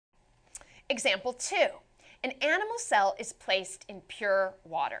Example 2. An animal cell is placed in pure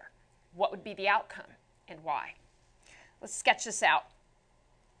water. What would be the outcome and why? Let's sketch this out.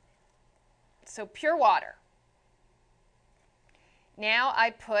 So pure water. Now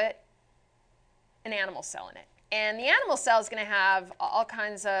I put an animal cell in it. And the animal cell is going to have all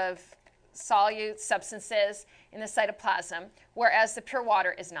kinds of solute substances in the cytoplasm, whereas the pure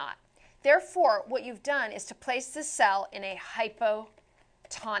water is not. Therefore, what you've done is to place this cell in a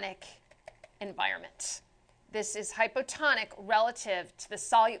hypotonic environment. This is hypotonic relative to the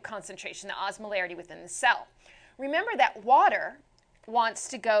solute concentration, the osmolarity within the cell. Remember that water wants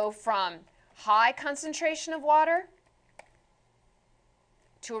to go from high concentration of water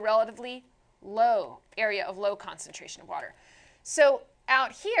to a relatively low area of low concentration of water. So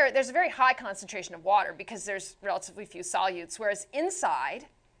out here, there's a very high concentration of water because there's relatively few solutes, whereas inside,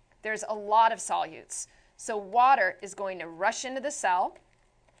 there's a lot of solutes. So water is going to rush into the cell.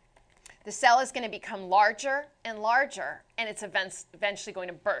 The cell is going to become larger and larger, and it's eventually going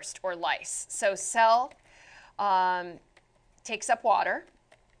to burst or lyse. So cell takes up water.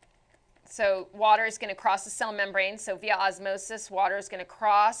 So water is going to cross the cell membrane. So via osmosis, water is going to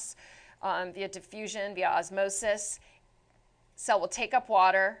cross via diffusion, via osmosis. Cell will take up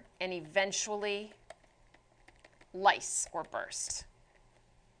water and eventually lyse or burst.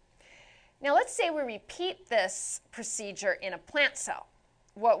 Now let's say we repeat this procedure in a plant cell.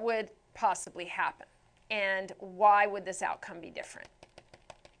 What would possibly happen? And why would this outcome be different?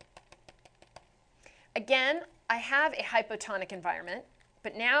 Again, I have a hypotonic environment,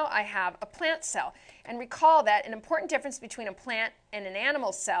 but now I have a plant cell. And recall that an important difference between a plant and an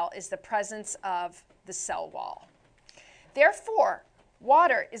animal cell is the presence of the cell wall. Therefore,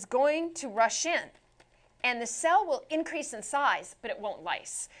 water is going to rush in, and the cell will increase in size, but it won't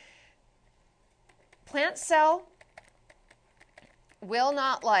lyse. Plant cell will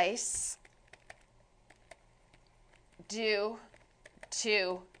not lyse due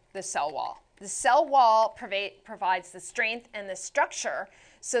to the cell wall. The cell wall provides the strength and the structure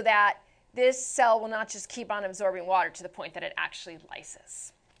so that this cell will not just keep on absorbing water to the point that it actually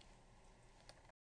lyses.